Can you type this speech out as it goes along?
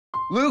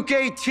Luke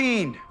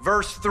 18,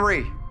 verse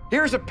 3.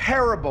 Here's a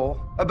parable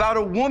about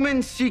a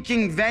woman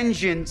seeking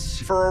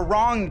vengeance for a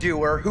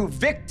wrongdoer who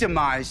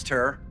victimized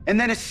her and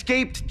then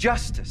escaped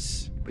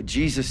justice. But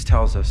Jesus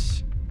tells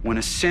us, when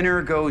a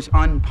sinner goes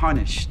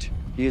unpunished,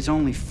 he is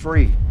only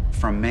free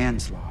from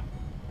man's law.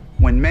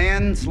 When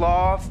man's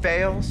law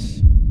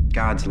fails,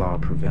 God's law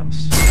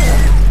prevails.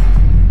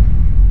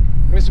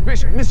 Mr.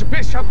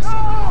 Bishop!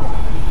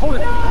 Hold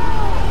it!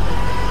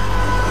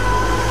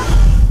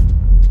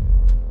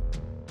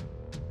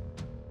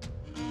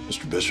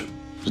 Mr. Bishop,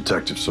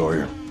 Detective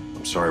Sawyer,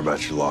 I'm sorry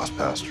about your loss,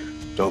 Pastor.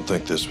 Don't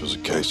think this was a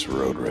case of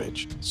road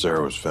rage.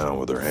 Sarah was found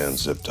with her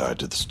hands zip tied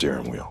to the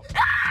steering wheel.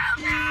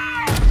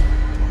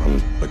 I'm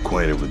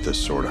acquainted with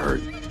this sort of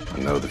hurt. I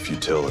know the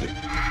futility.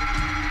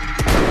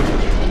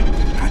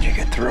 How'd you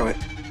get through it?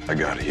 I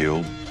got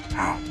healed.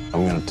 How?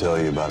 I'm going to tell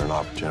you about an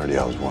opportunity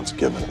I was once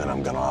given, and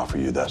I'm going to offer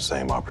you that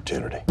same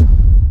opportunity.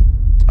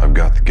 I've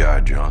got the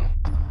guy, John.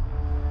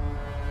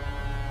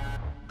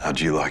 How'd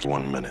you like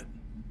 1 minute?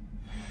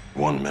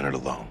 1 minute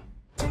alone.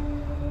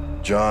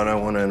 John, I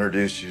want to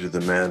introduce you to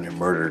the man who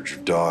murdered your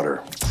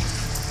daughter.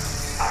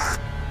 It's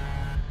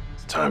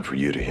time for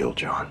you to heal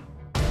John.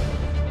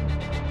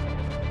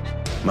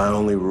 My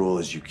only rule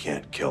is you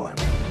can't kill him.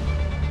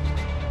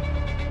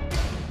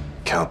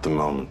 Count the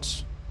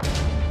moments that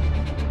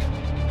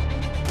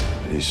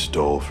he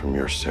stole from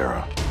your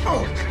Sarah.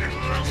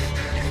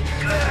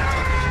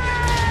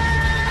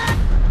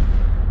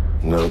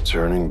 No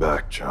turning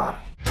back, John.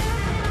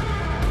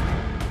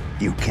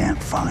 You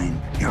can't find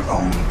your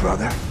own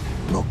brother?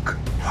 Look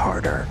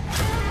harder.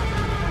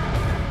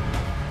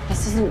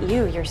 This isn't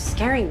you. You're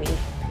scaring me.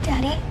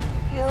 Daddy,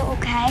 you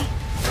okay?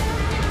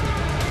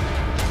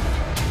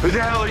 Who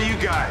the hell are you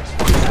guys?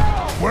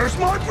 Where's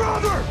my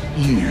brother?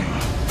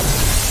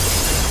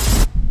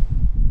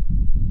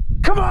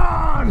 Come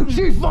on!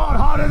 She fought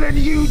harder than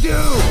you do!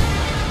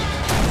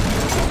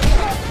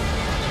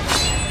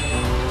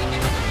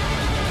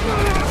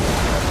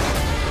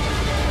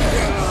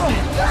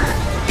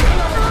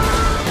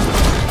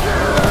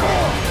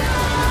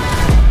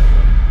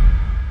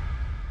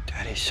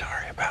 Daddy's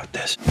sorry about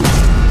this.